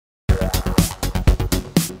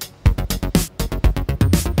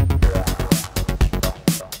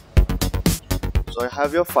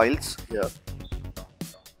have your files here.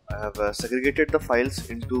 I have segregated the files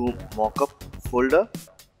into mockup folder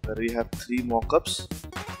where we have 3 mockups,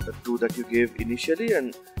 the 2 that you gave initially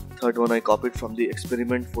and third one I copied from the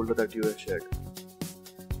experiment folder that you have shared.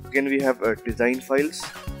 Again we have design files.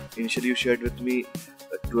 Initially you shared with me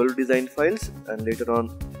 12 design files and later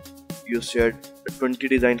on you shared 20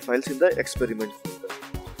 design files in the experiment folder.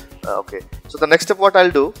 Okay, so the next step what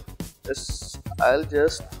I'll do is I'll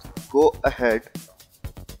just go ahead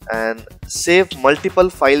and save multiple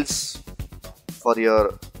files for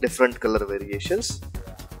your different color variations.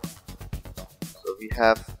 So we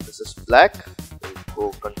have, this is black, we'll go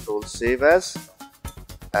control save as,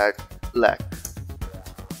 add black.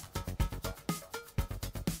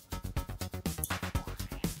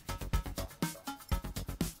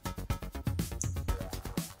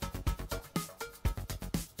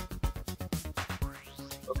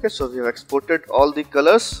 Okay, so we have exported all the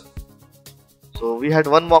colors. So we had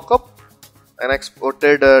one mockup and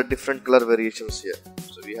exported different color variations here.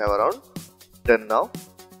 So we have around 10 now.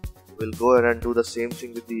 We'll go ahead and do the same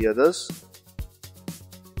thing with the others.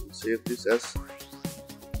 We'll save this as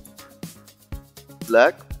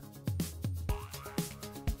black.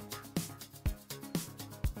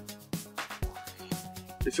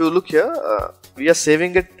 If you look here, we are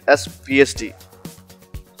saving it as PSD.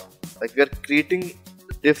 Like we are creating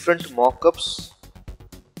different mockups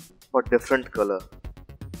for different color.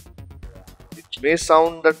 It may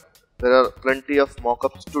sound that there are plenty of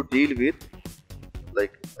mockups to deal with,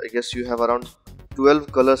 like I guess you have around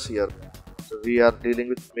 12 colors here, so we are dealing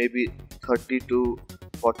with maybe 30 to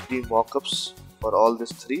 40 mockups for all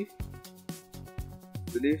these 3.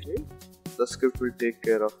 Believe me, the script will take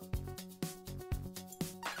care of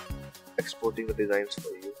exporting the designs for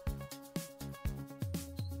you.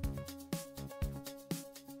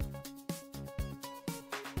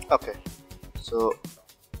 Okay, so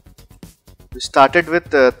we started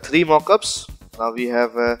with 3 mockups. Now we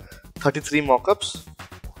have 33 mockups.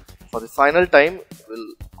 For the final time,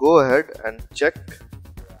 we'll go ahead and check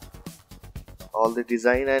all the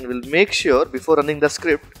design and we'll make sure before running the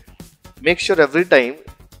script, make sure every time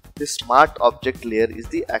the smart object layer is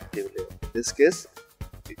the active layer. In this case,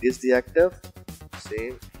 it is the active.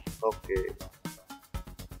 Same. Okay.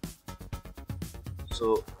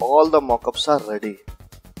 So all the mockups are ready.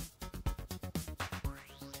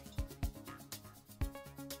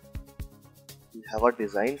 Have our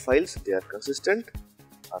design files, they are consistent.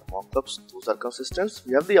 Our mockups, those are consistent.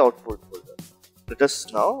 We have the output folder. Let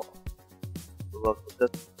us now work with the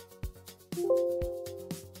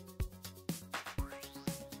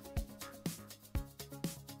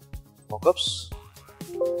mockups.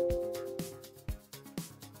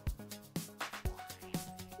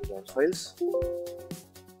 Design files.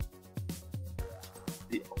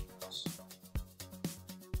 The outputs.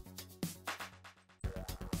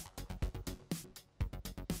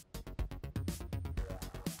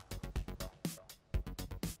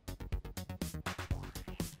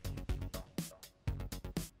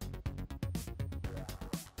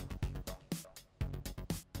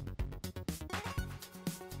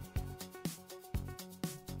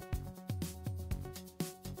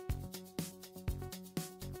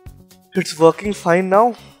 It's working fine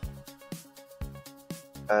now.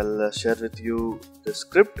 I'll share with you the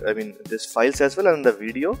script, this files as well and the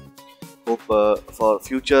video. Hope for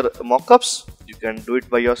future mockups you can do it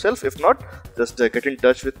by yourself. If not, just get in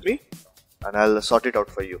touch with me and I'll sort it out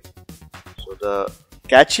for you. So the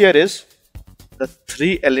catch here is the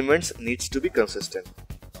 3 elements needs to be consistent: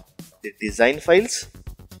 the design files,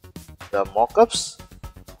 the mockups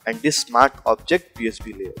and the smart object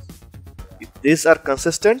PSD layers. If these are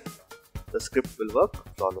consistent, the script will work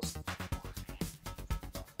flawlessly.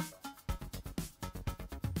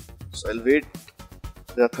 So I'll wait.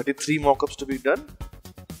 There are 33 mockups to be done.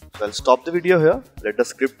 So I'll stop the video here, let the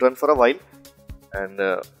script run for a while and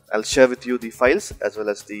I'll share with you the files as well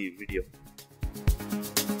as the video.